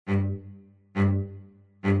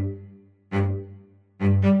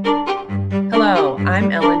I'm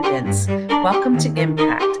Ellen Vince. Welcome to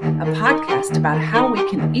Impact, a podcast about how we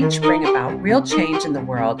can each bring about real change in the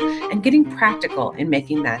world and getting practical in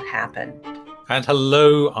making that happen. And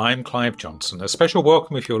hello, I'm Clive Johnson. A special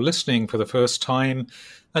welcome if you're listening for the first time,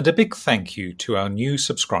 and a big thank you to our new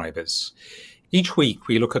subscribers. Each week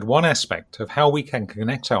we look at one aspect of how we can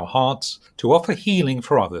connect our hearts to offer healing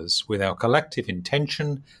for others with our collective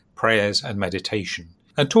intention, prayers and meditation,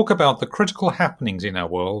 and talk about the critical happenings in our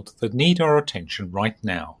world that need our attention right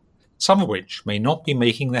now, some of which may not be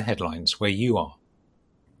making the headlines where you are.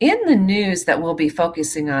 In the news that we'll be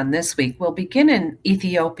focusing on this week, we'll begin in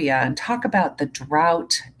Ethiopia and talk about the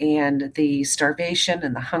drought and the starvation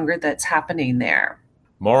and the hunger that's happening there.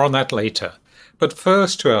 More on that later. But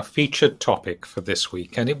first to our featured topic for this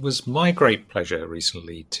week, and it was my great pleasure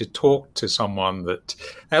recently to talk to someone that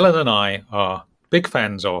Ellen and I are big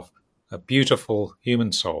fans of, a beautiful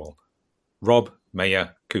human soul, Rob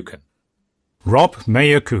Meyer-Kukan. Rob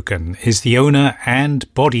Meyer-Kukan is the owner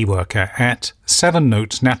and body worker at Seven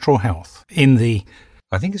Notes Natural Health in the,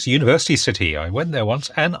 I think it's University City. I went there once,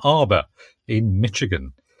 Ann Arbor in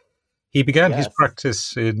Michigan. He began his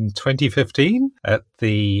practice in 2015 at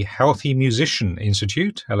the Healthy Musician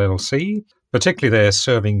Institute, LLC, particularly there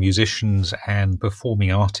serving musicians and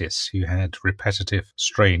performing artists who had repetitive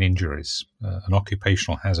strain injuries, an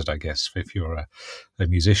occupational hazard, I guess, if you're a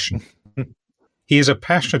musician. He is a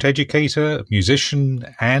passionate educator,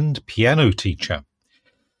 musician, and piano teacher.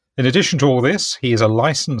 In addition to all this, he is a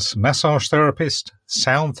licensed massage therapist,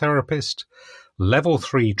 sound therapist, Level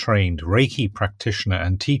 3 trained Reiki practitioner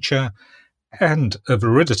and teacher, and a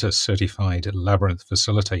Viriditas certified labyrinth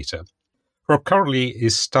facilitator. Rob currently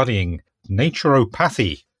is studying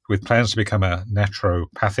naturopathy with plans to become a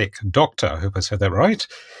naturopathic doctor. I hope I said that right.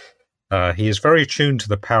 He is very attuned to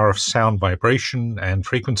the power of sound vibration and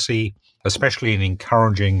frequency, especially in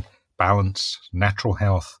encouraging balance, natural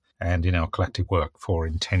health, and in our collective work for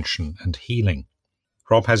intention and healing.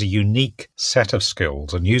 Rob has a unique set of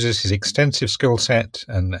skills and uses his extensive skill set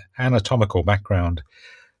and anatomical background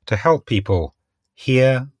to help people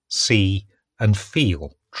hear, see, and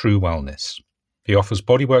feel true wellness. He offers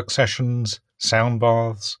bodywork sessions, sound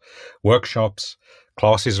baths, workshops,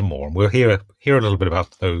 classes, and more. And we'll hear a little bit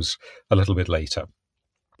about those a little bit later.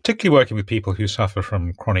 Particularly working with people who suffer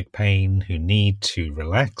from chronic pain, who need to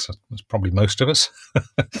relax, that's probably most of us,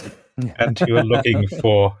 and who are looking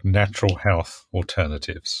for natural health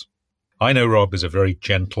alternatives. I know Rob is a very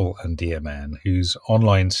gentle and dear man whose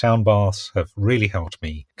online sound baths have really helped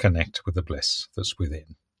me connect with the bliss that's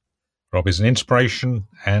within. Rob is an inspiration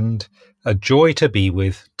and a joy to be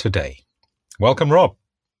with today. Welcome, Rob.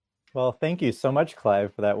 Well, thank you so much,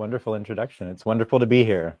 Clive, for that wonderful introduction. It's wonderful to be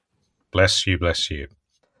here. Bless you, bless you.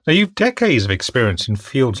 Now, you've decades of experience in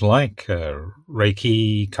fields like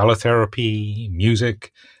Reiki, color therapy,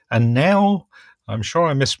 music, and now, I'm sure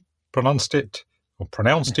I mispronounced it, or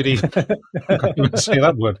pronounced it even, I can't even say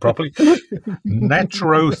that word properly,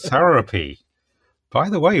 naturotherapy. By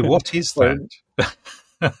the way, what is that?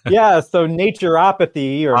 Yeah, so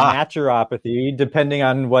naturopathy or naturopathy, depending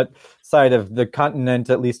on what side of the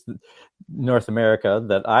continent, at least North America,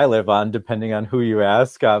 that I live on, depending on who you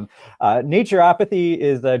ask. Naturopathy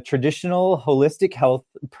is a traditional holistic health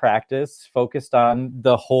practice focused on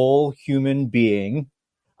the whole human being.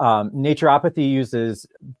 Naturopathy uses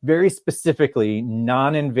very specifically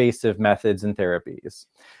non-invasive methods and therapies.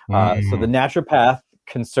 So the naturopath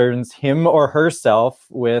concerns him or herself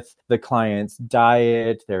with the client's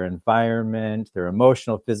diet, their environment, their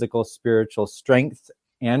emotional, physical, spiritual strengths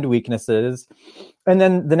and weaknesses. And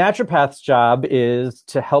then the naturopath's job is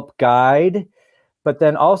to help guide, but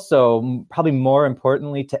then also, probably more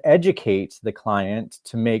importantly, to educate the client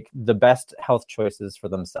to make the best health choices for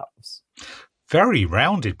themselves. Very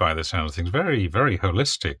rounded by the sound of things, very, very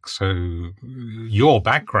holistic. So your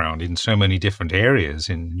background in so many different areas,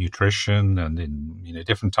 in nutrition and in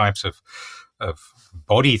different types of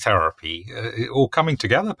body therapy, all coming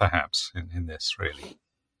together perhaps in this, really.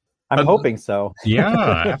 I'm hoping so.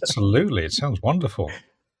 Yeah, absolutely. It sounds wonderful.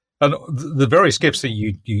 And the various gifts that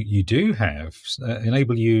you do have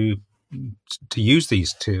enable you to use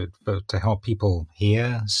these to help people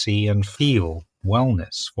hear, see, and feel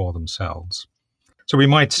wellness for themselves. So we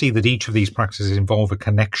might see that each of these practices involve a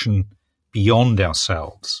connection beyond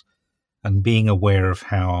ourselves and being aware of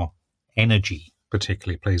how energy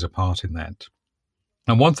particularly plays a part in that.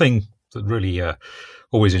 And one thing that really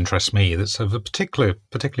always interests me, that's particularly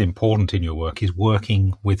important in your work, is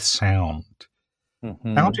working with sound.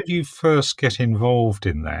 Mm-hmm. How did you first get involved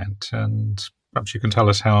in that? And perhaps you can tell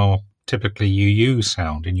us how typically you use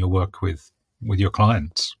sound in your work with your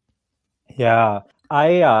clients. Yeah.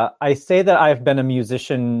 I say that I've been a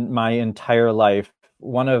musician my entire life.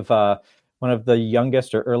 One of the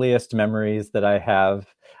youngest or earliest memories that I have,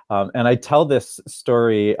 and I tell this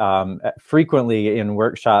story frequently in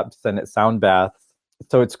workshops and at sound baths.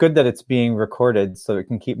 So it's good that it's being recorded so it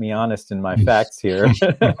can keep me honest in my facts here.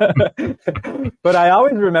 But I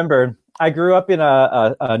always remember I grew up in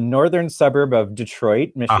a northern suburb of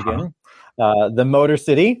Detroit, Michigan, the Motor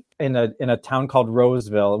City, in a town called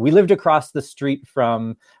Roseville. We lived across the street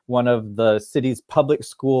from one of the city's public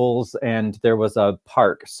schools, and there was a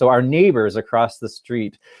park. So our neighbors across the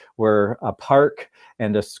street were a park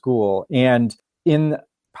and a school. And in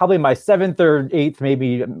probably my 7th or 8th,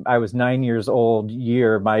 maybe I was 9 years old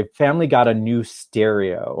year, my family got a new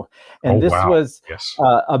stereo. And this was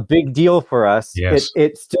a big deal for us. Yes.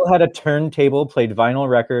 It still had a turntable, played vinyl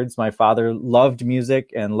records. My father loved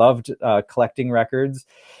music and loved collecting records.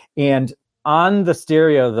 And on the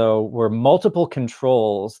stereo, though, were multiple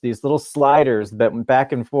controls, these little sliders that went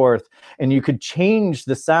back and forth, and you could change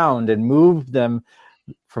the sound and move them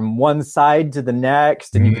from one side to the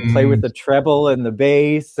next, and you could play with the treble and the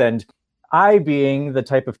bass. And I, being the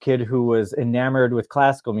type of kid who was enamored with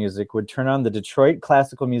classical music, would turn on the Detroit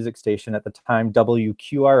classical music station, at the time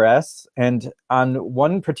WQRS. And on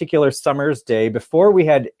one particular summer's day, before we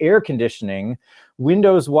had air conditioning,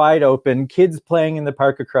 windows wide open, kids playing in the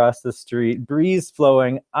park across the street, breeze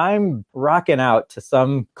flowing, I'm rocking out to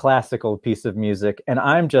some classical piece of music, and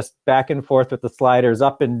I'm just back and forth with the sliders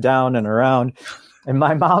up and down and around. And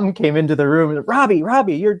my mom came into the room and,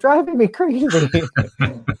 Robbie, you're driving me crazy.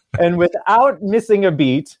 And without missing a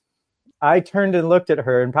beat, I turned and looked at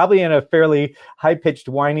her, and probably in a fairly high-pitched,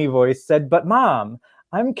 whiny voice said, "But Mom,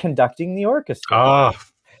 I'm conducting the orchestra."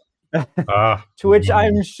 To which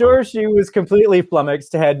I'm sure she was completely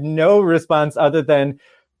flummoxed, had no response other than,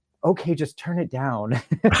 "Okay, just turn it down."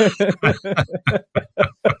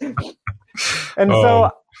 And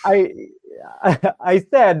so I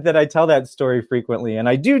said that I tell that story frequently, and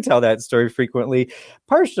I do tell that story frequently,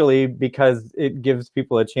 partially because it gives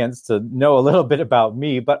people a chance to know a little bit about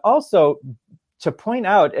me, but also to point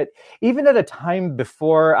out, even at a time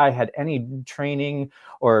before I had any training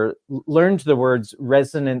or learned the words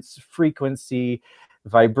resonance, frequency,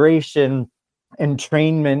 vibration,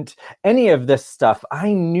 entrainment, any of this stuff,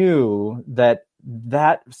 I knew that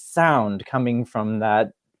sound coming from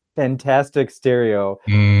that fantastic stereo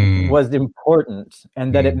was important,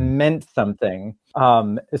 and that it meant something.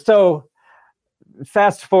 So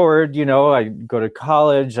fast forward, I go to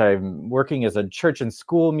college, I'm working as a church and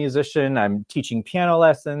school musician, I'm teaching piano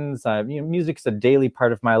lessons, music's a daily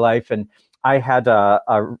part of my life. And I had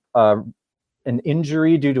an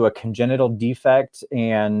injury due to a congenital defect,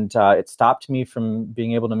 and it stopped me from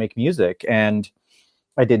being able to make music. And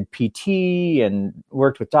I did PT and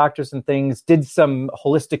worked with doctors and things, did some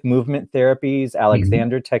holistic movement therapies,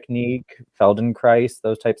 Alexander technique, Feldenkrais,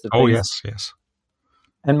 those types of things. Oh, yes.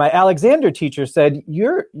 And my Alexander teacher said,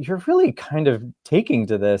 you're really kind of taking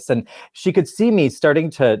to this. And she could see me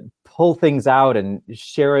starting to pull things out and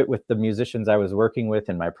share it with the musicians I was working with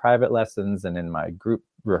in my private lessons and in my group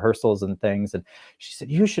rehearsals and things. And she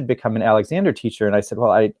said, you should become an Alexander teacher. And I said,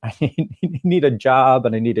 well, I need a job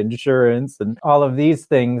and I need insurance and all of these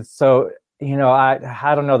things. So,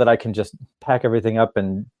 I don't know that I can just pack everything up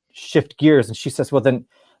and shift gears. And she says, well, then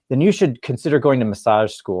you should consider going to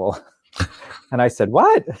massage school. And I said,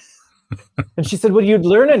 what? And she said, well, you'd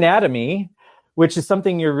learn anatomy, which is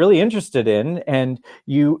something you're really interested in, and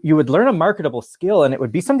you would learn a marketable skill, and it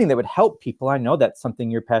would be something that would help people. I know that's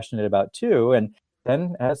something you're passionate about too. And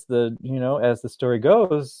then as the story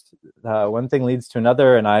goes, one thing leads to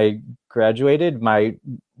another, and I graduated. My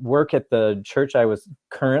work at the church I was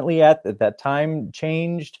currently at that time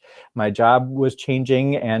changed. My job was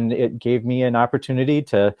changing, and it gave me an opportunity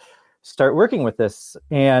to start working with this.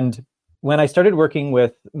 And when I started working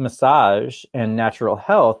with massage and natural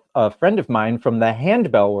health, a friend of mine from the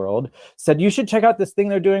handbell world said, you should check out this thing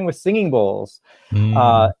they're doing with singing bowls.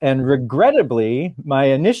 And regrettably, my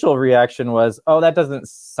initial reaction was, oh, that doesn't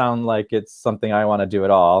sound like it's something I want to do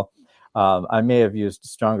at all. I may have used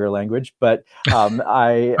stronger language, but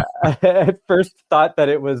I at first thought that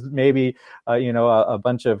it was maybe, a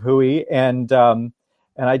bunch of hooey. And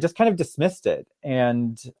I just kind of dismissed it.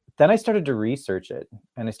 And then I started to research it,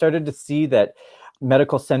 and I started to see that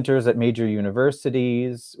medical centers at major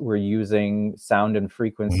universities were using sound and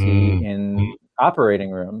frequency in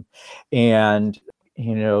operating room. And,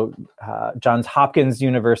 Johns Hopkins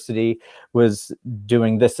University was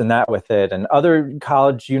doing this and that with it. And other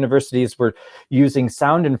college universities were using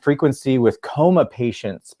sound and frequency with coma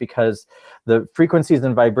patients because the frequencies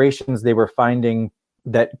and vibrations they were finding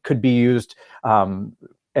that could be used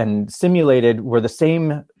and simulated were the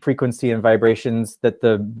same frequency and vibrations that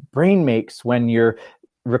the brain makes when you're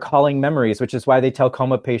recalling memories, which is why they tell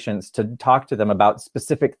coma patients to talk to them about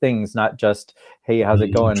specific things, not just, hey, how's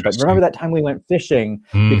it going? But remember that time we went fishing,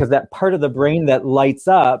 because that part of the brain that lights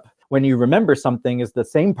up when you remember something is the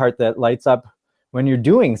same part that lights up when you're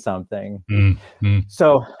doing something.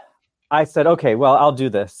 So I said, okay, well, I'll do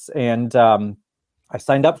this. And I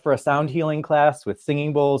signed up for a sound healing class with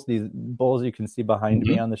singing bowls, these bowls you can see behind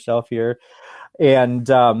me on the shelf here. And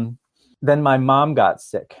then my mom got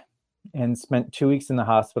sick and spent 2 weeks in the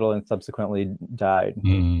hospital and subsequently died.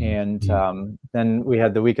 And then we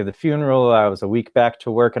had the week of the funeral. I was a week back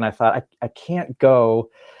to work, and I thought, I can't go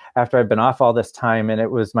after I've been off all this time. And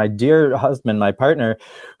it was my dear husband, my partner,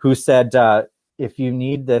 who said, if you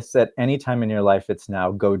need this at any time in your life, it's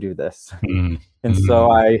now. Go do this. And so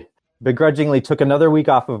I begrudgingly took another week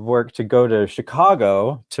off of work to go to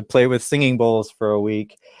Chicago to play with singing bowls for a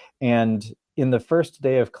week. And in the first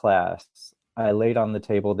day of class, I laid on the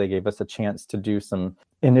table. They gave us a chance to do some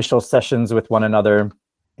initial sessions with one another.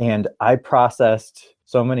 And I processed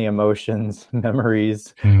so many emotions,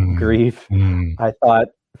 memories, grief. I thought,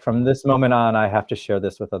 from this moment on, I have to share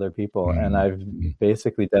this with other people. And I've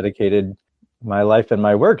basically dedicated my life and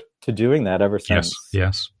my work to doing that ever since.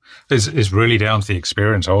 Yes. It's really down to the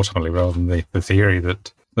experience ultimately, rather than the theory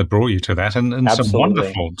that brought you to that, and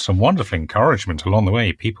some wonderful encouragement along the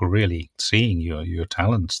way. People really seeing your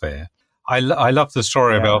talents there. I love the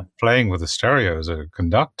story about playing with the stereo as a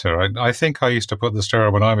conductor. I think I used to put the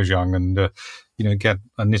stereo when I was young, and get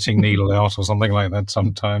a knitting needle out or something like that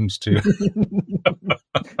sometimes too.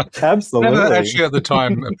 Absolutely. Never actually at the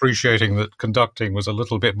time appreciating that conducting was a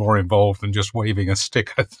little bit more involved than just waving a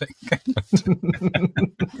stick, I think.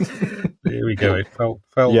 There we go. It felt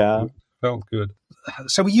good.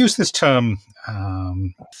 So we use this term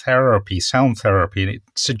therapy, sound therapy, and it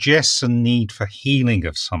suggests a need for healing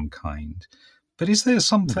of some kind. But is there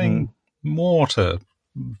something more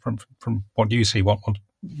from what you see, what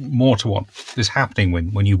more to what is happening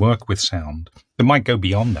when you work with sound that might go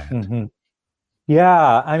beyond that?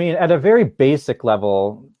 Yeah, I mean, at a very basic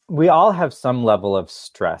level, we all have some level of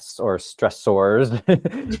stress or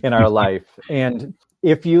stressors in our life. And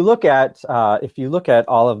if you look at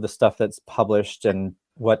all of the stuff that's published and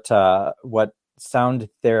what sound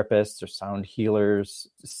therapists or sound healers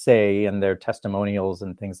say in their testimonials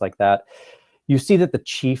and things like that, you see that the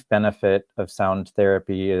chief benefit of sound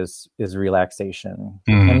therapy is relaxation.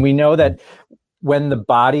 And we know that when the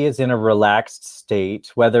body is in a relaxed state,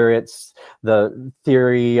 whether it's the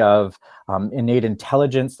theory of innate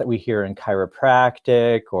intelligence that we hear in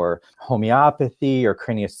chiropractic, or homeopathy, or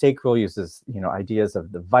craniosacral uses ideas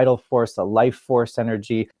of the vital force, a life force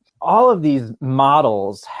energy, all of these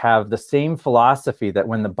models have the same philosophy that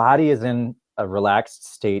when the body is in a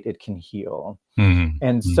relaxed state, it can heal.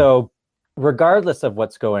 And so regardless of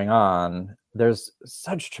what's going on, there's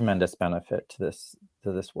such tremendous benefit to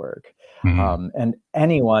this work. And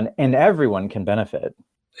anyone and everyone can benefit.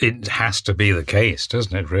 It has to be the case,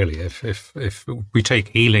 doesn't it, really? If we take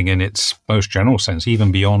healing in its most general sense,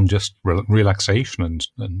 even beyond just relaxation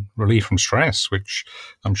and relief from stress, which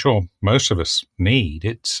I'm sure most of us need,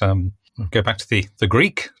 it's go back to the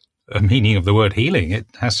Greek meaning of the word healing. It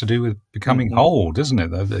has to do with becoming whole, doesn't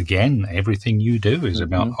it? Again, everything you do is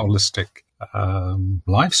about holistic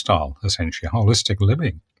lifestyle, essentially, holistic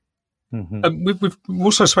living. We've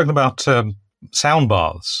also spoken about sound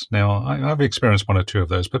baths. Now, I've experienced one or two of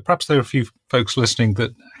those, but perhaps there are a few folks listening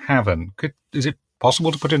that haven't. Is it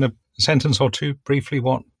possible to put in a sentence or two briefly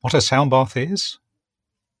what a sound bath is?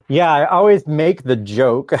 Yeah, I always make the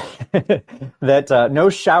joke that no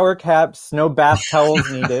shower caps, no bath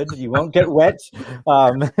towels needed. You won't get wet. You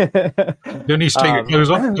don't need to take your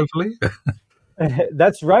clothes off, hopefully.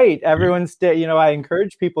 That's right. Everyone's, I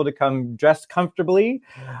encourage people to come dressed comfortably.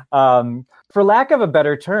 For lack of a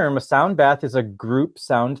better term, a sound bath is a group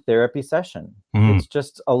sound therapy session. It's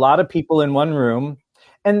just a lot of people in one room.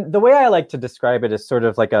 And the way I like to describe it is sort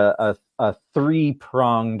of like a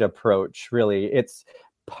three-pronged approach, really. It's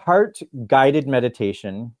part guided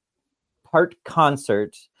meditation, part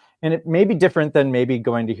concert, and it may be different than maybe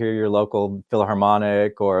going to hear your local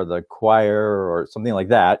philharmonic or the choir or something like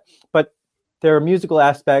that. But there are musical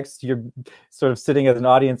aspects. You're sort of sitting as an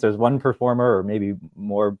audience. There's one performer, or maybe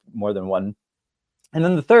more than one. And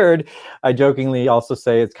then the third, I jokingly also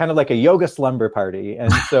say, it's kind of like a yoga slumber party.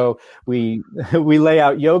 And so we lay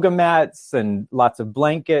out yoga mats and lots of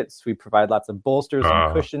blankets. We provide lots of bolsters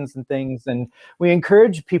and cushions and things. And we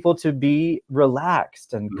encourage people to be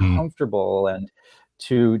relaxed and comfortable and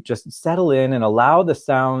to just settle in and allow the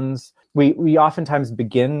sounds we oftentimes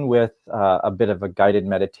begin with a bit of a guided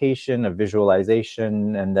meditation, a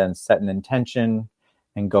visualization, and then set an intention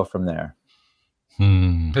and go from there.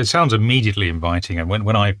 It sounds immediately inviting. And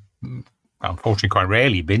when I, unfortunately, quite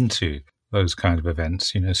rarely been to those kind of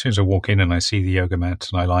events, as soon as I walk in and I see the yoga mat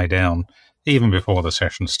and I lie down, even before the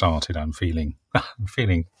session started, I'm feeling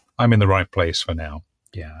I'm in the right place for now.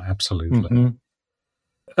 Yeah, absolutely. Mm-hmm.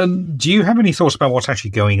 And do you have any thoughts about what's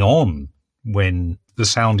actually going on when the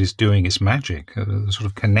sound is doing its magic, sort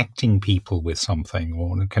of connecting people with something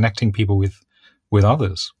or connecting people with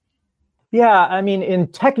others? Yeah, I mean, in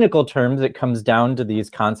technical terms, it comes down to these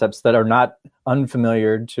concepts that are not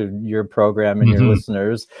unfamiliar to your program and your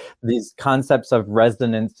listeners, these concepts of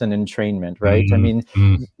resonance and entrainment, right? I mean,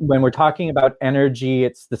 when we're talking about energy,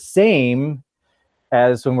 it's the same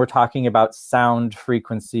as when we're talking about sound,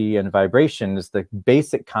 frequency, and vibrations. The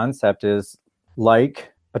basic concept is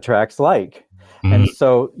like attracts like. And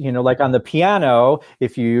so, like on the piano,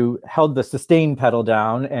 if you held the sustain pedal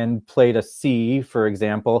down and played a C, for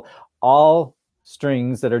example, all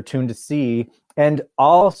strings that are tuned to C and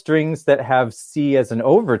all strings that have C as an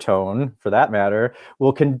overtone, for that matter,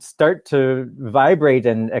 can start to vibrate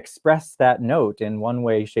and express that note in one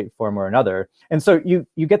way, shape, form, or another. And so you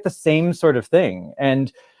get the same sort of thing.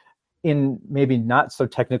 And in maybe not so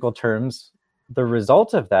technical terms, the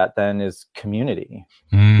result of that then is community.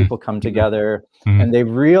 People come together and they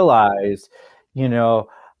realize,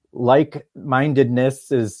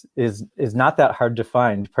 like-mindedness is not that hard to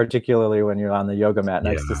find, particularly when you're on the yoga mat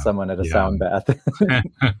next to someone at a sound bath.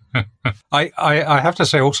 I have to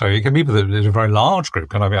say also, it can be with a very large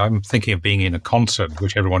group. And I'm thinking of being in a concert,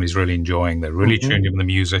 which everyone is really enjoying. They're really tuned in with the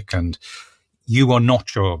music, and you are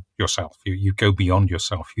not yourself. You go beyond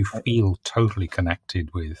yourself. You feel totally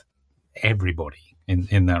connected with everybody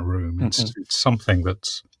in that room. It's something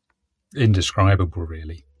that's indescribable,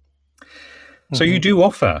 really. So you do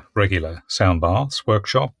offer regular sound baths,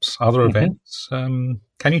 workshops, other events. Can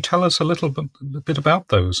you tell us a little bit about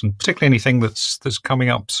those, and particularly anything that's coming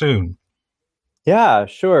up soon? Yeah,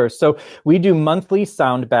 sure. So we do monthly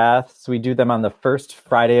sound baths. We do them on the first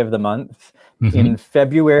Friday of the month. In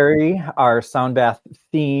February, our sound bath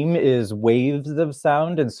theme is waves of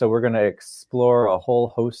sound. And so we're going to explore a whole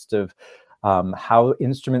host of how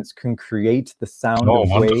instruments can create the sound of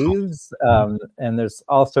waves. And there's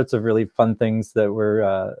all sorts of really fun things that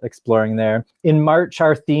we're exploring there. In March,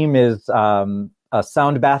 our theme is a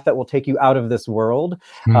sound bath that will take you out of this world.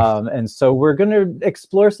 And so we're going to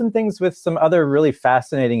explore some things with some other really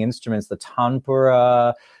fascinating instruments, the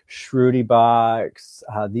tanpura, shruti box,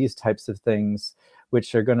 these types of things,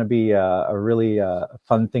 which are going to be a really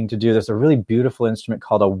fun thing to do. There's a really beautiful instrument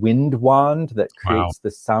called a wind wand that creates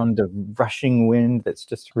the sound of rushing wind. That's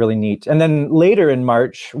just really neat. And then later in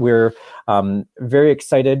March, we're very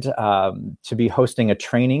excited to be hosting a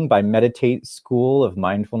training by Meditate School of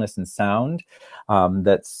Mindfulness and Sound.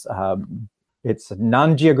 It's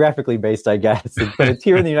non-geographically based, I guess, but it's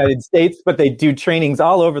here in the United States, but they do trainings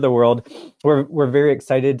all over the world. We're very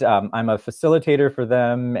excited. I'm a facilitator for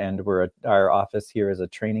them, and our office here is a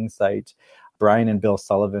training site. Brian and Bill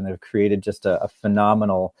Sullivan have created just a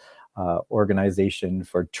phenomenal organization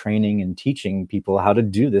for training and teaching people how to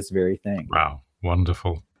do this very thing. Wow,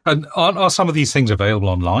 wonderful. And are some of these things available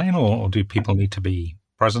online, or do people need to be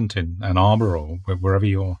present in Ann Arbor or wherever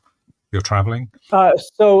you're traveling?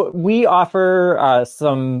 So we offer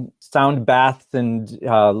some sound baths and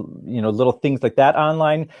little things like that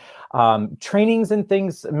online. Trainings and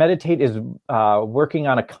things. Meditate is working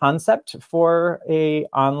on a concept for a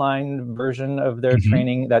online version of their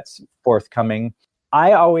training that's forthcoming.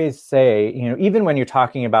 I always say, even when you're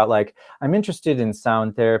talking about like, I'm interested in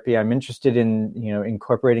sound therapy, I'm interested in,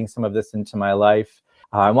 incorporating some of this into my life.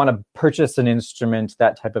 I want to purchase an instrument,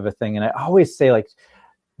 that type of a thing. And I always say, like,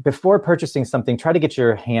 before purchasing something, try to get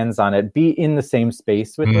your hands on it, be in the same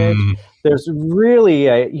space with it. There's really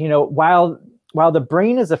while the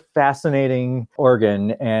brain is a fascinating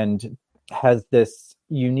organ and has this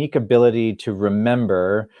unique ability to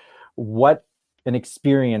remember what an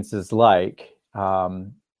experience is like,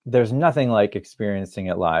 there's nothing like experiencing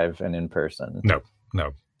it live and in person.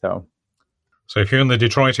 No. So if you're in the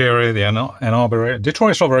Detroit area, the Ann Arbor area,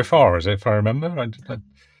 Detroit's not very far, is it, if I remember?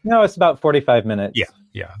 No, it's about 45 minutes.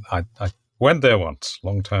 Yeah. I went there once,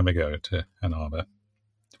 long time ago, to Ann Arbor.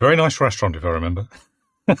 Very nice restaurant, if I remember.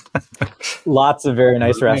 Lots of very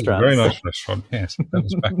nice restaurants. Very nice restaurant, yes. That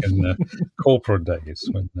was back in corporate days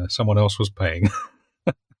when someone else was paying.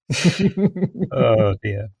 Oh,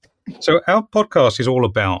 dear. So our podcast is all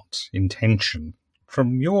about intention.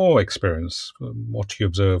 From your experience, what you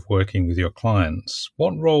observe working with your clients,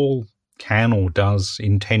 what role can or does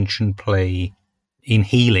intention play in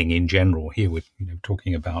healing in general? Here we're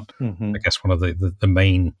talking about, I guess, one of the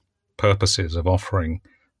main purposes of offering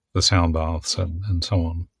the sound baths and so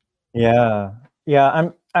on. Yeah.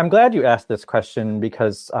 I'm glad you asked this question,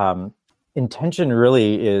 because intention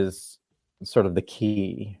really is sort of the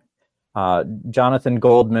key. Jonathan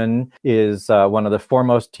Goldman is one of the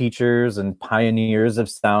foremost teachers and pioneers of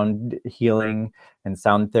sound healing and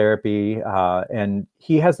sound therapy. And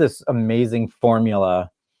he has this amazing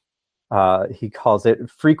formula. He calls it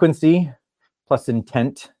frequency plus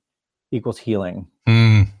intent equals healing.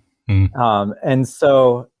 And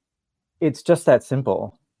so it's just that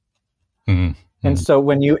simple. And so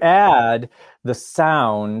when you add the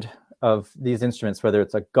sound of these instruments, whether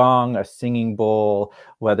it's a gong, a singing bowl,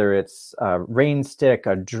 whether it's a rain stick,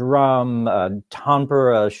 a drum, a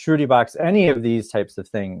tanpur, a shruti box, any of these types of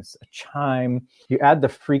things, a chime, you add the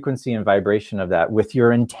frequency and vibration of that with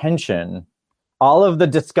your intention. All of the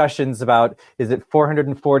discussions about, is it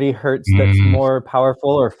 440 hertz that's more powerful,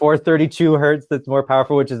 or 432 hertz that's more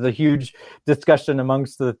powerful, which is a huge discussion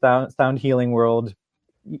amongst the sound healing world.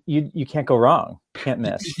 You can't go wrong. Can't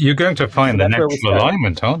miss. You're going to find the natural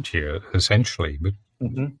alignment, aren't you? Essentially, but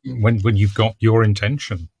when you've got your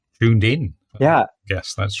intention tuned in, I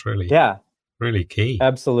guess that's really really key.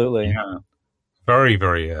 Absolutely. Yeah. Very,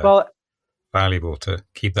 very valuable to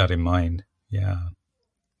keep that in mind.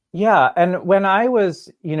 Yeah, and when I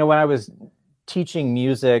was teaching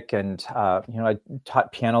music, and I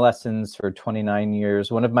taught piano lessons for 29 years.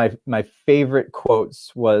 One of my favorite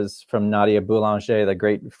quotes was from Nadia Boulanger, the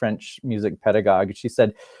great French music pedagogue. She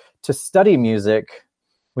said, "To study music,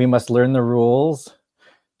 we must learn the rules.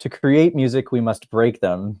 To create music, we must break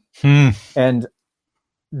them." And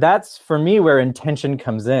that's, for me, where intention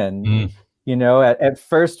comes in. At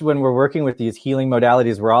first, when we're working with these healing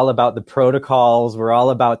modalities, we're all about the protocols. We're all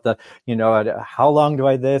about the, how long do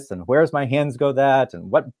I this, and where's my hands go that,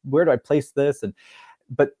 and where do I place this?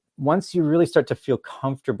 But once you really start to feel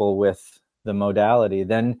comfortable with the modality,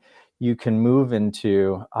 then you can move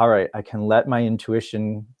into, all right, I can let my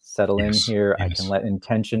intuition settle in here. I can let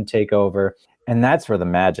intention take over. And that's where the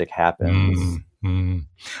magic happens. And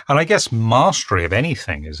I guess mastery of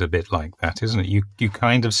anything is a bit like that, isn't it? You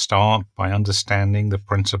kind of start by understanding the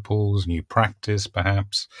principles, and you practice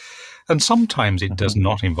perhaps. And sometimes it does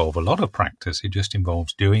not involve a lot of practice. It just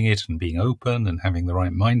involves doing it and being open and having the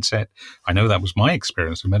right mindset. I know that was my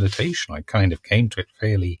experience of meditation. I kind of came to it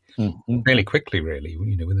fairly quickly, really,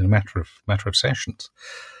 within a matter of sessions.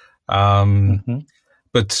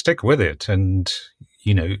 But stick with it, and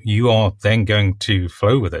you are then going to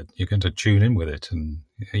flow with it. You're going to tune in with it. And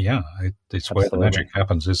it's where the magic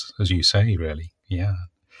happens, as you say, really. Yeah.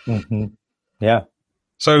 Yeah.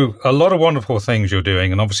 So a lot of wonderful things you're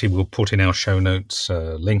doing. And obviously we'll put in our show notes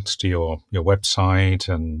links to your website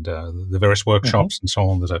and the various workshops and so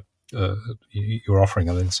on that you're offering.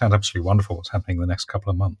 And they sound absolutely wonderful what's happening in the next couple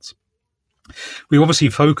of months. We obviously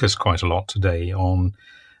focus quite a lot today on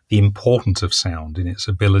the importance of sound in its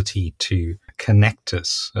ability to connect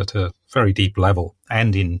us at a very deep level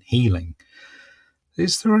and in healing.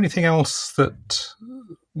 Is there anything else that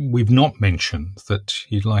we've not mentioned that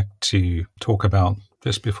you'd like to talk about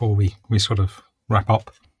just before we sort of wrap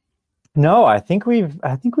up? No, I think we've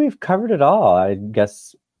covered it all. I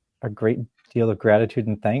guess a great deal of gratitude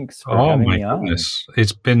and thanks for having me on. Oh my goodness.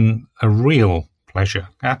 It's been a real pleasure,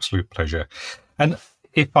 absolute pleasure. And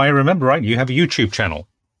if I remember right, you have a YouTube channel.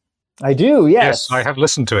 I do, yes. Yes, I have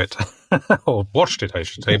listened to it, or watched it, I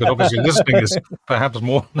should say, but obviously listening is perhaps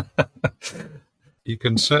more. You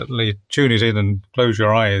can certainly tune it in and close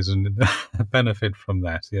your eyes and benefit from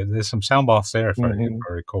that. Yeah, there's some sound baths there, if I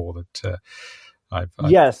recall, that I've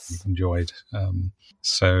enjoyed.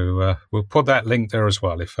 So we'll put that link there as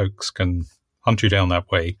well, if folks can hunt you down that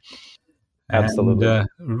way. Absolutely. And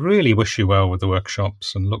really wish you well with the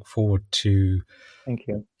workshops, and look forward to Thank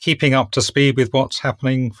you. keeping up to speed with what's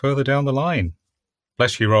happening further down the line.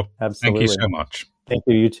 Bless you, Rob. Absolutely. Thank you so much. Thank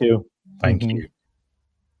you, you too. Thank you.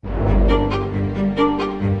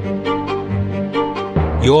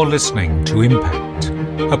 You're listening to Impact,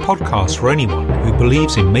 a podcast for anyone who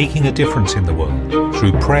believes in making a difference in the world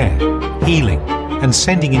through prayer, healing, and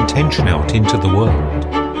sending intention out into the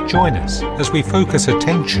world. Join us as we focus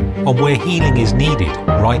attention on where healing is needed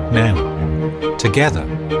right now. Together,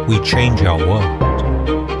 we change our world.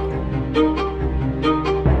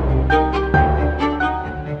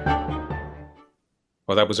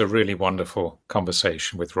 Well, that was a really wonderful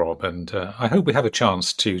conversation with Rob, and I hope we have a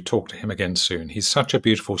chance to talk to him again soon. He's such a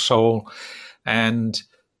beautiful soul, and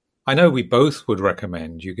I know we both would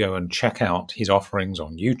recommend you go and check out his offerings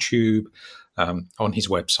on YouTube, on his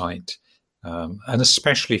website. And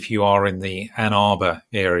especially if you are in the Ann Arbor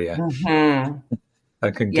area,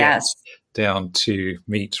 I can get down to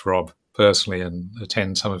meet Rob personally and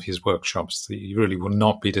attend some of his workshops. You really will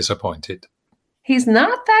not be disappointed. He's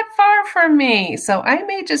not that far from me, so I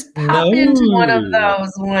may just pop into one of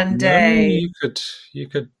those one day. You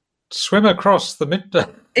could swim across the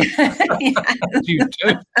you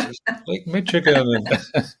do Lake Michigan.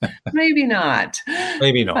 Maybe not.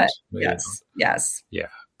 Maybe not. Yes. Yeah.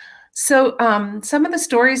 So some of the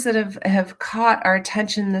stories that have caught our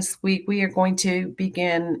attention this week, we are going to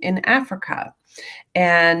begin in Africa.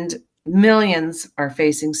 And millions are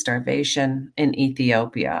facing starvation in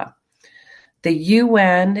Ethiopia. The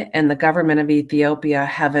UN and the government of Ethiopia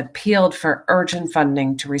have appealed for urgent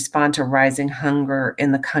funding to respond to rising hunger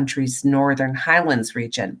in the country's northern highlands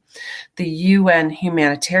region. The UN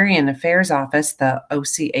Humanitarian Affairs Office, the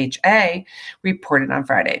OCHA, reported on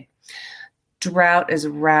Friday. Drought is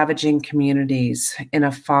ravaging communities in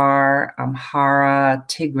Afar, Amhara,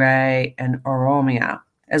 Tigray, and Oromia,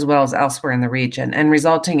 as well as elsewhere in the region, and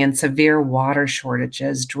resulting in severe water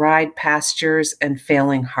shortages, dried pastures, and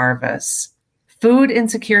failing harvests. Food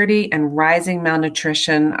insecurity and rising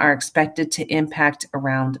malnutrition are expected to impact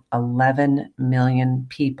around 11 million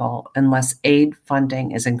people unless aid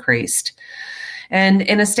funding is increased. And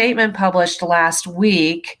in a statement published last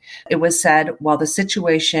week, it was said, while the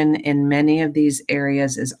situation in many of these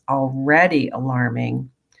areas is already alarming,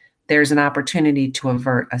 there's an opportunity to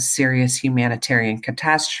avert a serious humanitarian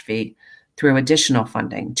catastrophe through additional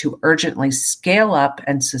funding to urgently scale up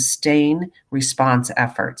and sustain response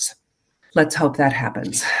efforts. Let's hope that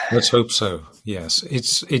happens. Let's hope so. Yes.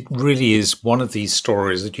 It really is one of these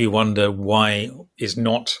stories that you wonder why is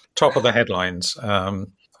not top of the headlines.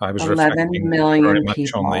 I was 11 reflecting million very much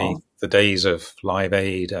people on the days of Live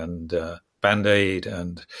Aid and Band-Aid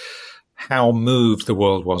and how moved the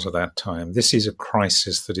world was at that time. This is a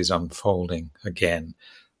crisis that is unfolding again,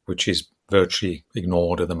 which is virtually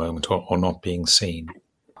ignored at the moment or not being seen.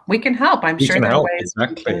 We can help. I'm sure there are ways.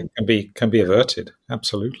 Exactly. It can be averted.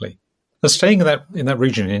 Absolutely. Staying in that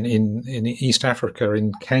region in East Africa,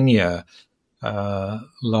 in Kenya,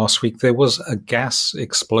 last week, there was a gas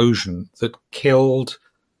explosion that killed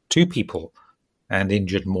 2 people and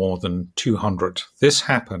injured more than 200. This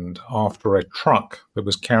happened after a truck that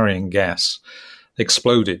was carrying gas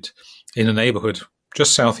exploded in a neighborhood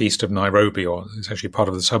just southeast of Nairobi, or it's actually part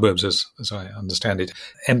of the suburbs, as I understand it,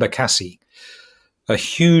 Embakasi. A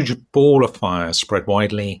huge ball of fire spread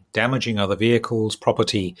widely, damaging other vehicles,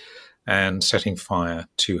 property, and setting fire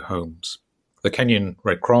to homes. The Kenyan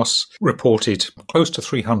Red Cross reported close to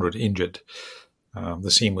 300 injured.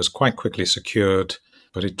 The scene was quite quickly secured,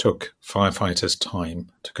 but it took firefighters time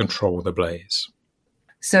to control the blaze.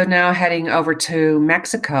 So now heading over to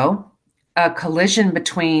Mexico, a collision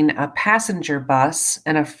between a passenger bus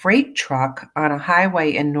and a freight truck on a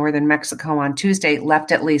highway in northern Mexico on Tuesday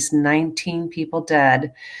left at least 19 people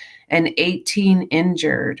dead and 18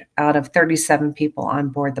 injured out of 37 people on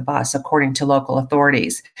board the bus, according to local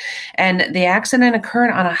authorities. And the accident occurred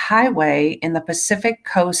on a highway in the Pacific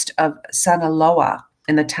coast of Sinaloa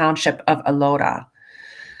in the township of Alora.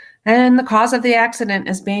 And the cause of the accident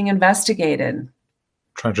is being investigated.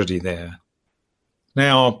 Tragedy there.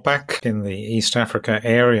 Now, back in the East Africa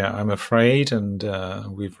area, I'm afraid, and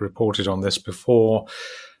we've reported on this before,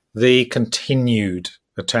 the continued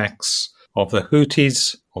attacks of the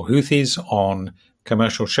Houthis on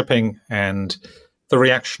commercial shipping and the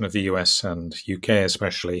reaction of the US and UK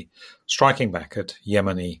especially, striking back at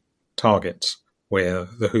Yemeni targets where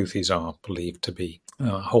the Houthis are believed to be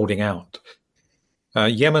holding out.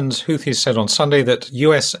 Yemen's Houthis said on Sunday that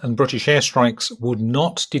US and British airstrikes would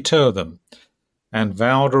not deter them and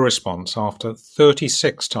vowed a response after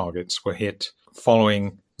 36 targets were hit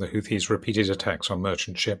following the Houthis' repeated attacks on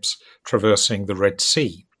merchant ships traversing the Red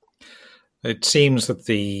Sea. It seems that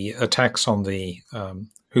the attacks on the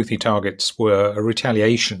Houthi targets were a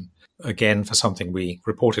retaliation, again, for something we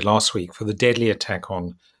reported last week, for the deadly attack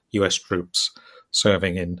on US troops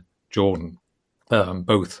serving in Jordan.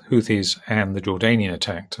 Both Houthis and the Jordanian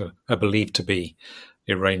attack are believed to be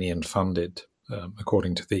Iranian-funded,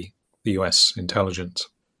 according to the US intelligence.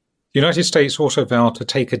 The United States also vowed to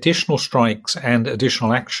take additional strikes and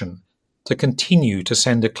additional action to continue to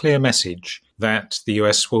send a clear message that the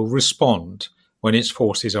US will respond when its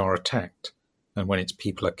forces are attacked and when its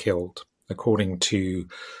people are killed, according to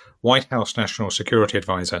White House National Security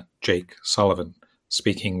Advisor Jake Sullivan,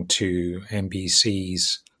 speaking to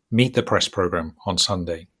NBC's Meet the Press program on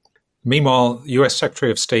Sunday. Meanwhile, US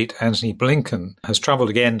Secretary of State Antony Blinken has traveled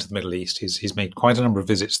again to the Middle East. He's made quite a number of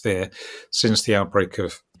visits there since the outbreak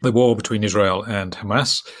of the war between Israel and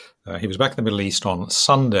Hamas. He was back in the Middle East on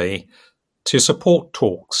Sunday to support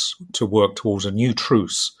talks to work towards a new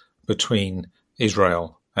truce between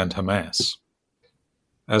Israel and Hamas.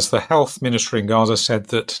 As the health ministry in Gaza said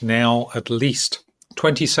that now at least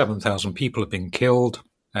 27,000 people have been killed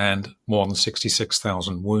and more than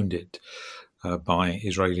 66,000 wounded by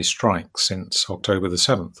Israeli strikes since October the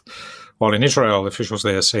 7th. While in Israel, officials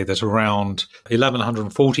there say that around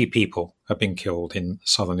 1,140 people have been killed in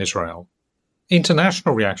southern Israel.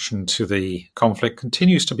 International reaction to the conflict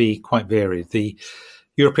continues to be quite varied. The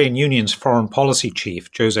European Union's foreign policy chief,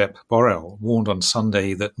 Josep Borrell, warned on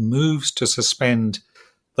Sunday that moves to suspend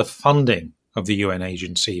the funding of the UN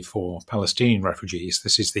Agency for Palestinian Refugees,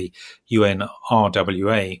 this is the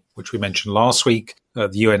UNRWA, which we mentioned last week. The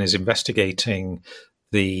UN is investigating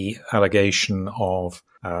the allegation of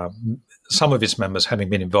some of its members having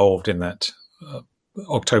been involved in that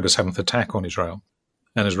October 7th attack on Israel.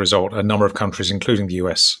 And as a result, a number of countries, including the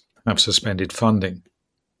US, have suspended funding.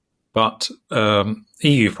 But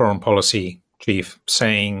EU foreign policy chief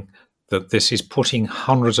saying that this is putting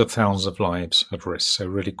hundreds of thousands of lives at risk, so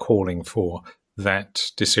really calling for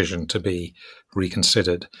that decision to be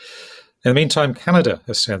reconsidered. In the meantime, Canada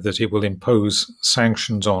has said that it will impose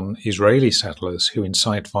sanctions on Israeli settlers who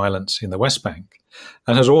incite violence in the West Bank,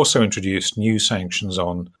 and has also introduced new sanctions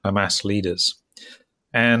on Hamas leaders.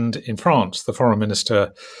 And in France, the Foreign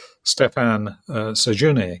Minister Stéphane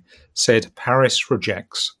Séjourné said Paris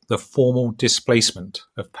rejects the formal displacement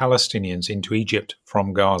of Palestinians into Egypt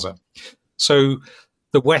from Gaza. So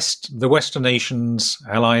the Western nations,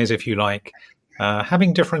 allies, if you like,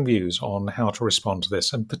 having differing views on how to respond to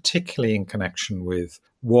this, and particularly in connection with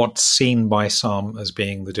what's seen by some as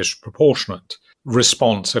being the disproportionate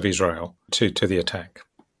response of Israel to the attack.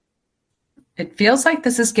 It feels like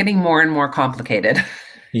this is getting more and more complicated.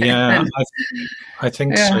 Yeah, I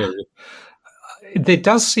think so. There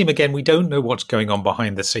does seem, again, we don't know what's going on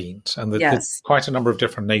behind the scenes, and there's quite a number of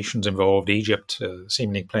different nations involved, Egypt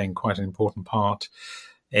seemingly playing quite an important part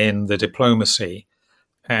in the diplomacy.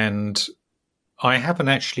 And I haven't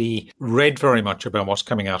actually read very much about what's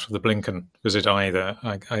coming out of the Blinken visit either.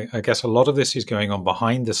 I guess a lot of this is going on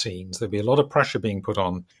behind the scenes. There'll be a lot of pressure being put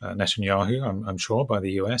on Netanyahu, I'm sure, by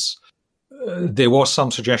the US. There was some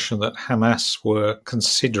suggestion that Hamas were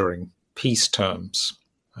considering peace terms.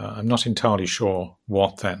 I'm not entirely sure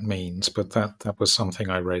what that means, but that was something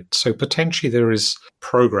I read. So potentially there is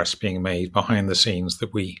progress being made behind the scenes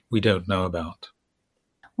that we don't know about.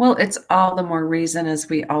 Well, it's all the more reason, as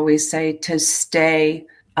we always say, to stay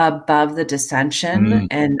above the dissension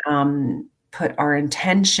and put our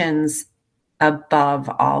intentions above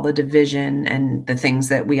all the division and the things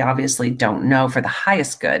that we obviously don't know for the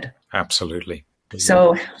highest good. Absolutely.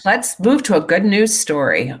 So let's move to a good news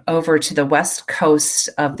story over to the west coast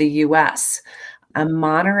of the U.S. A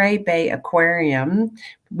Monterey Bay aquarium,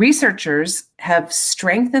 researchers have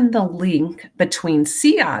strengthened the link between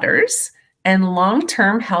sea otters and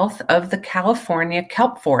long-term health of the California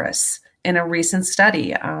kelp forests in a recent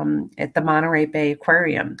study at the Monterey Bay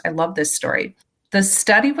Aquarium. I love this story. The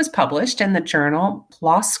study was published in the journal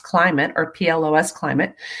PLOS Climate, or PLOS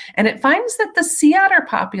Climate, and it finds that the sea otter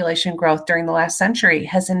population growth during the last century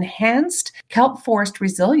has enhanced kelp forest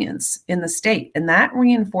resilience in the state, and that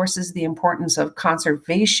reinforces the importance of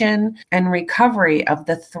conservation and recovery of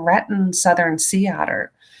the threatened southern sea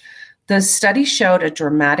otter. The study showed a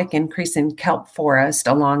dramatic increase in kelp forest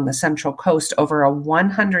along the Central Coast over a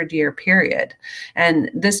 100-year period,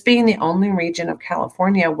 and this being the only region of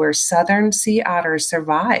California where southern sea otters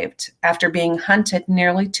survived after being hunted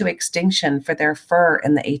nearly to extinction for their fur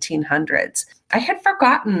in the 1800s. I had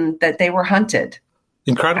forgotten that they were hunted.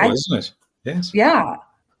 Incredible, isn't it? Yes. Yeah.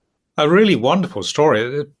 A really wonderful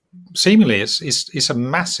story. Seemingly, it's a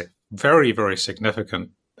massive, very, very significant,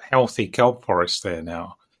 healthy kelp forest there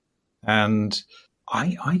now. And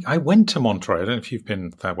I went to Monterey. I don't know if you've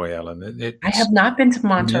been that way, Ellen. I have not been to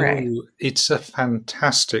Monterey. No, it's a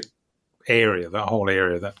fantastic area. That whole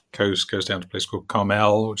area, that coast goes down to a place called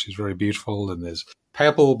Carmel, which is very beautiful. And there's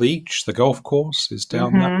Pebble Beach, the golf course is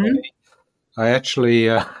down that way. I actually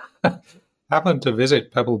happened to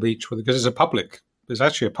visit Pebble Beach because it's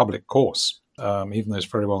actually a public course, even though it's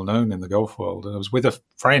very well known in the golf world. And I was with a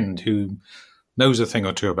friend who knows a thing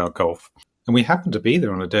or two about golf. And we happened to be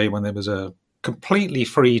there on a day when there was a completely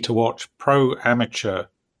free to watch pro-amateur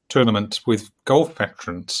tournament with golf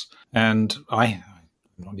veterans. And I'm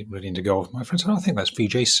not really into golf. My friend said, I think that's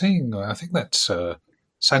Vijay Singh. I think that's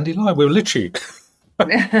Sandy Lyon. We were literally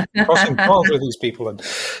crossing paths with these people. And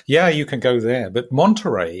yeah, you can go there. But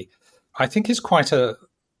Monterey, I think, is quite a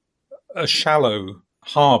shallow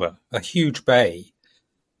harbour, a huge bay.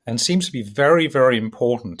 and seems to be very, very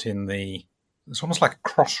important it's almost like a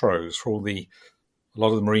crossroads for a lot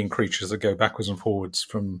of the marine creatures that go backwards and forwards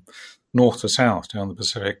from north to south down the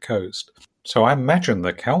Pacific coast. So I imagine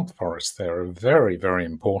the kelp forests there are very, very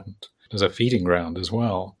important as a feeding ground as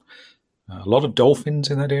well. A lot of dolphins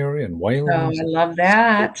in that area and whales. Oh, I love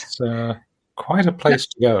that. It's quite a place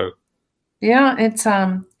to go. Yeah,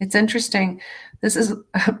 it's interesting. This is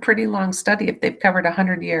a pretty long study if they've covered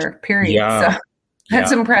 100-year period. Yeah. So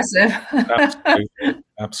that's impressive.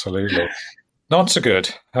 Absolutely. Not so good.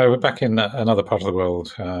 We're back in another part of the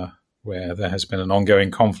world where there has been an ongoing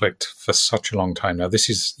conflict for such a long time now. This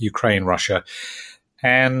is Ukraine, Russia.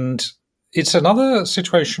 And it's another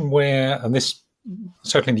situation where, and this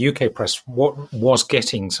certainly in the UK press, what was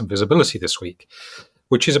getting some visibility this week,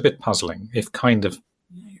 which is a bit puzzling if kind of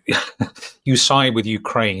you side with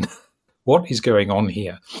Ukraine. What is going on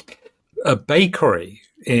here? A bakery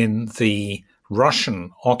in the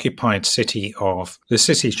Russian-occupied city of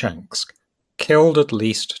Lysychansk killed at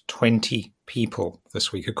least 20 people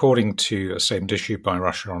this week, according to a statement issued by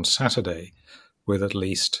Russia on Saturday, with at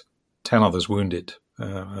least 10 others wounded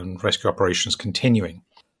and rescue operations continuing.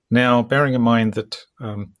 Now, bearing in mind that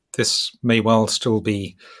this may well still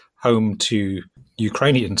be home to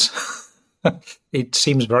Ukrainians, it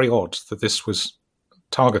seems very odd that this was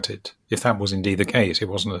targeted, if that was indeed the case. It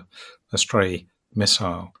wasn't a stray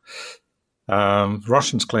missile.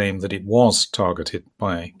 Russians claim that it was targeted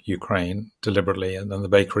by Ukraine deliberately, and then the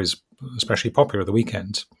bakery is especially popular at the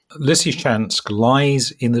weekends. Lysychansk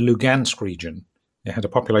lies in the Lugansk region. It had a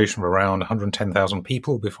population of around 110,000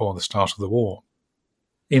 people before the start of the war.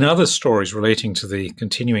 In other stories relating to the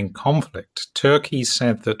continuing conflict, Turkey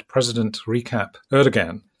said that President Recep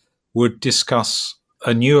Erdogan would discuss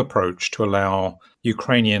a new approach to allow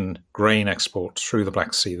Ukrainian grain exports through the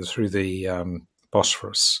Black Sea, through the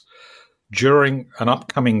Bosphorus, during an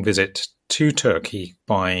upcoming visit to Turkey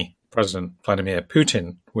by President Vladimir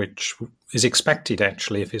Putin, which is expected,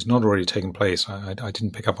 actually, if it's not already taken place. I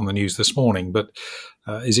didn't pick up on the news this morning, but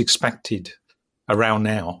is expected around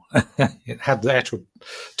now. The actual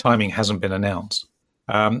timing hasn't been announced.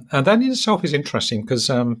 And that in itself is interesting because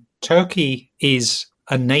Turkey is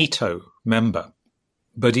a NATO member,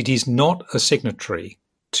 but it is not a signatory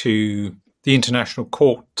to the International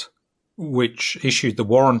Court, which issued the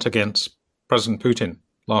warrant against President Putin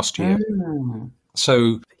last year.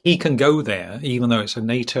 So he can go there, even though it's a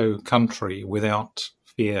NATO country, without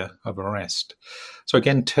fear of arrest. So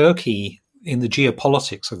again, Turkey, in the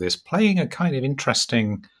geopolitics of this, playing a kind of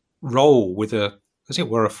interesting role with as it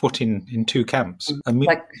were, a foot in two camps, a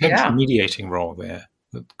mediating role there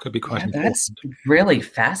that could be quite important. That's really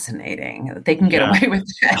fascinating that they can get away with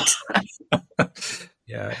that.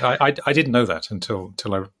 Yeah, I didn't know that until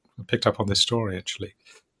I picked up on this story, actually.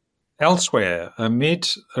 Elsewhere, amid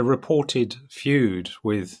a reported feud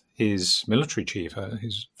with his military chief,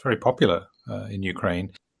 who's very popular in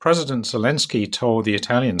Ukraine, President Zelensky told the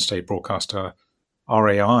Italian state broadcaster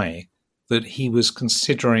RAI that he was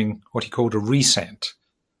considering what he called a reset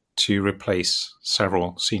to replace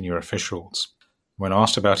several senior officials. When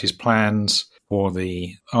asked about his plans for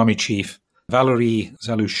the army chief Valery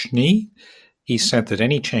Zaluzhny, he said that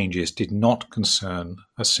any changes did not concern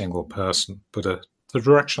a single person, but the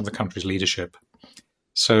direction of the country's leadership.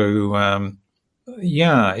 So,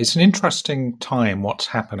 it's an interesting time what's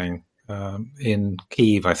happening in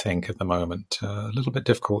Kyiv, I think, at the moment. A little bit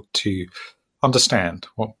difficult to understand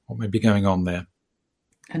what may be going on there.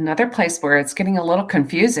 Another place where it's getting a little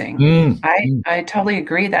confusing. I totally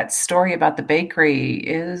agree. That story about the bakery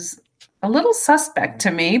is a little suspect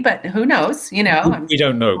to me, but who knows? We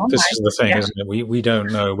don't know. This is the thing, isn't it? We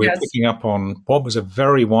don't know. We're picking up on what was a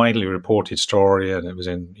very widely reported story, and it was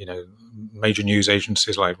in major news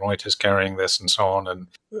agencies like Reuters carrying this and so on.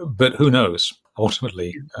 But who knows?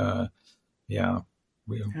 Ultimately,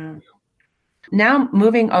 Now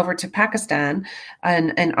moving over to Pakistan,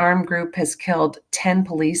 an armed group has killed 10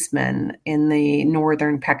 policemen in the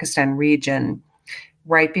northern Pakistan region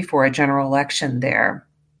right before a general election there.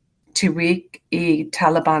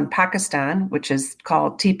 Tehreek-e-Taliban Pakistan, which is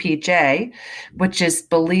called TPJ, which is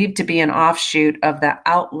believed to be an offshoot of the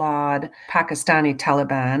outlawed Pakistani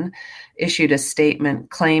Taliban, issued a statement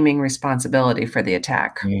claiming responsibility for the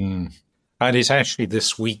attack. And it's actually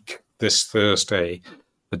this week, this Thursday,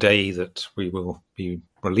 the day that we will be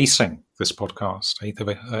releasing this podcast,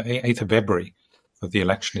 8th of February, that the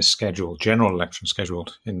election is scheduled, general election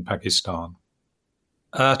scheduled in Pakistan.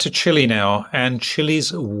 To Chile now, and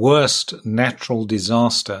Chile's worst natural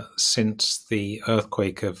disaster since the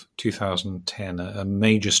earthquake of 2010, a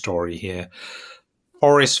major story here.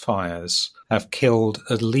 Forest fires have killed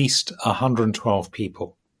at least 112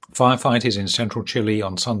 people Firefighters in central Chile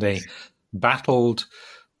on Sunday battled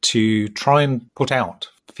to try and put out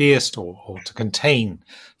fierce or to contain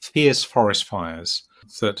fierce forest fires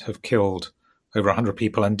that have killed over 100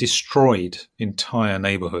 people and destroyed entire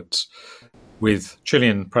neighborhoods, with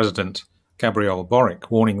Chilean President Gabriel Boric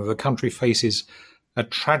warning that the country faces a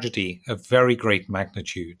tragedy of very great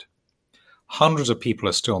magnitude. Hundreds of people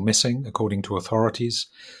are still missing, according to authorities,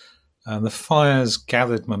 and the fires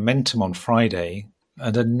gathered momentum on Friday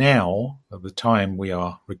and are now, at the time we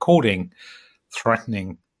are recording,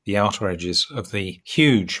 threatening the outer edges of the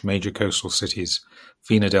huge major coastal cities,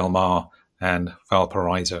 Vina del Mar and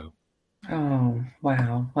Valparaiso. Oh,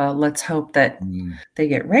 wow. Well, let's hope that they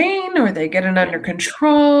get rain or they get it under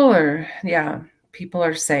control or, people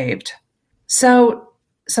are saved. So,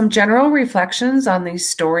 some general reflections on these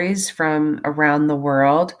stories from around the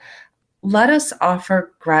world. Let us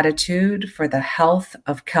offer gratitude for the health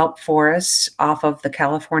of kelp forests off of the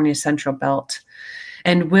California Central Belt,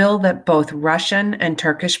 and will that both Russian and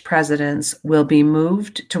Turkish presidents will be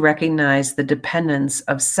moved to recognize the dependence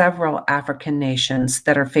of several African nations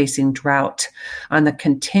that are facing drought on the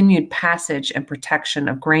continued passage and protection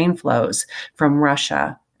of grain flows from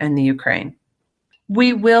Russia and the Ukraine.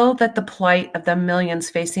 We will that the plight of the millions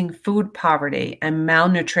facing food poverty and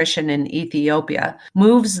malnutrition in Ethiopia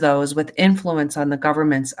moves those with influence on the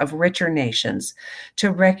governments of richer nations to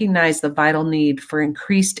recognize the vital need for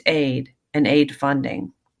increased aid and aid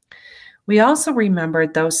funding. We also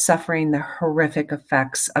remembered those suffering the horrific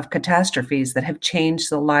effects of catastrophes that have changed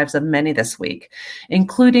the lives of many this week,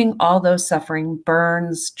 including all those suffering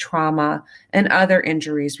burns, trauma, and other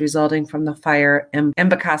injuries resulting from the fire in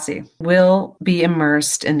Embakasi. Will be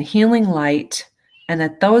immersed in healing light, and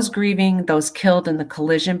that those grieving those killed in the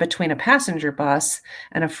collision between a passenger bus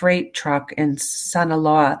and a freight truck in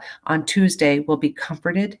Sinaloa on Tuesday will be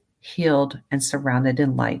comforted, healed, and surrounded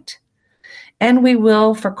in light. And we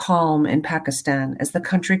will for calm in Pakistan as the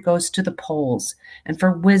country goes to the polls, and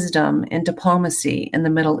for wisdom and diplomacy in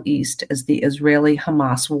the Middle East as the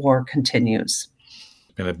Israeli-Hamas war continues.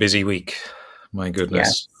 It's been a busy week. My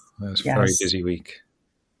goodness. Yes. It's a very busy week.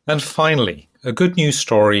 And finally, a good news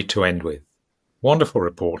story to end with. Wonderful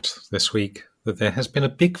report this week that there has been a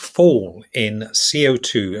big fall in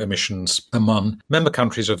CO2 emissions among member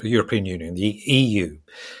countries of the European Union, the EU.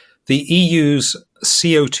 The EU's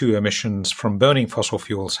CO2 emissions from burning fossil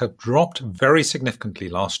fuels have dropped very significantly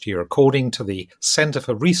last year, according to the Centre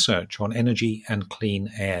for Research on Energy and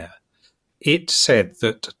Clean Air. It said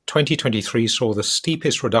that 2023 saw the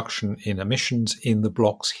steepest reduction in emissions in the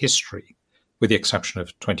bloc's history, with the exception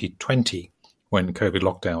of 2020, when COVID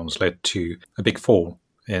lockdowns led to a big fall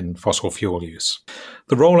in fossil fuel use.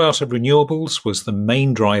 The rollout of renewables was the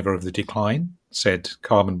main driver of the decline, said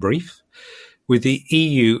Carbon Brief, with the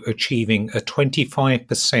EU achieving a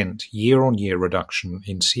 25% year-on-year reduction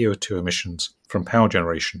in CO2 emissions from power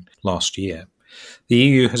generation last year. The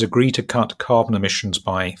EU has agreed to cut carbon emissions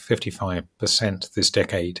by 55% this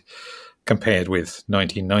decade, compared with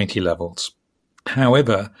 1990 levels.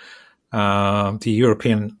 However, the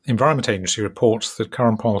European Environment Agency reports that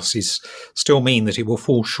current policies still mean that it will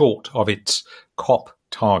fall short of its COP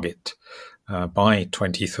target by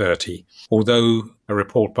 2030, although a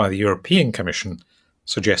report by the European Commission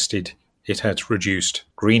suggested it had reduced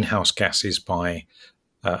greenhouse gases by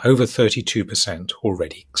over 32%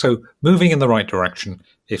 already. So moving in the right direction,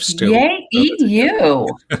 if still... Yay, EU!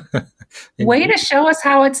 Way to show us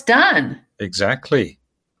how it's done. Exactly.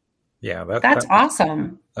 Yeah, that's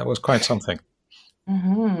awesome. That was quite something.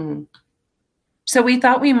 Mm-hmm. So we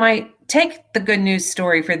thought we might take the good news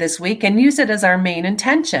story for this week and use it as our main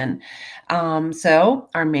intention. So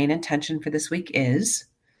our main intention for this week is,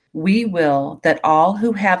 we will that all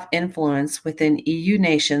who have influence within EU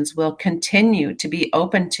nations will continue to be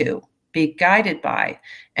open to, be guided by,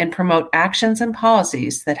 and promote actions and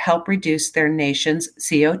policies that help reduce their nation's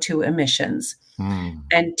CO2 emissions.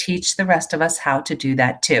 And teach the rest of us how to do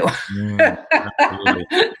that too.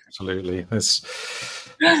 Absolutely. That's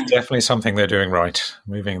definitely something they're doing right,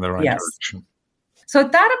 moving in the right direction. So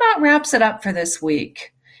that about wraps it up for this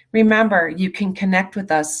week. Remember, you can connect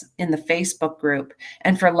with us in the Facebook group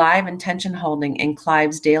and for live intention holding in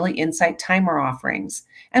Clive's Daily Insight Timer offerings,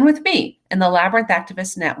 and with me in the Labyrinth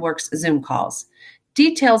Activist Network's Zoom calls.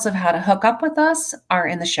 Details of how to hook up with us are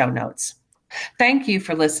in the show notes. Thank you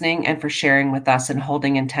for listening and for sharing with us and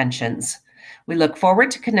holding intentions. We look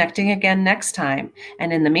forward to connecting again next time.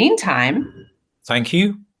 And in the meantime, thank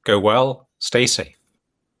you. Go well. Stay safe.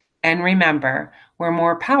 And remember, we're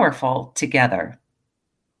more powerful together.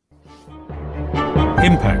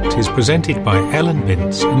 Impact is presented by Ellen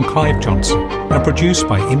Binns and Clive Johnson and produced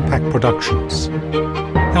by Impact Productions.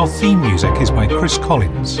 Our theme music is by Chris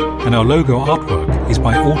Collins, and our logo artwork is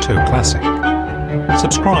by Auto Classic.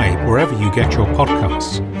 Subscribe wherever you get your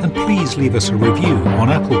podcasts, and please leave us a review on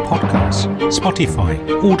Apple Podcasts, Spotify,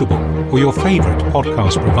 Audible, or your favorite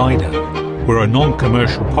podcast provider. We're a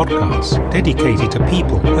non-commercial podcast dedicated to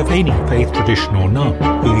people of any faith tradition or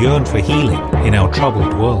none who yearn for healing in our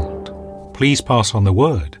troubled world. Please pass on the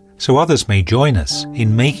word so others may join us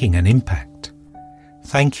in making an impact.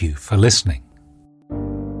 Thank you for listening.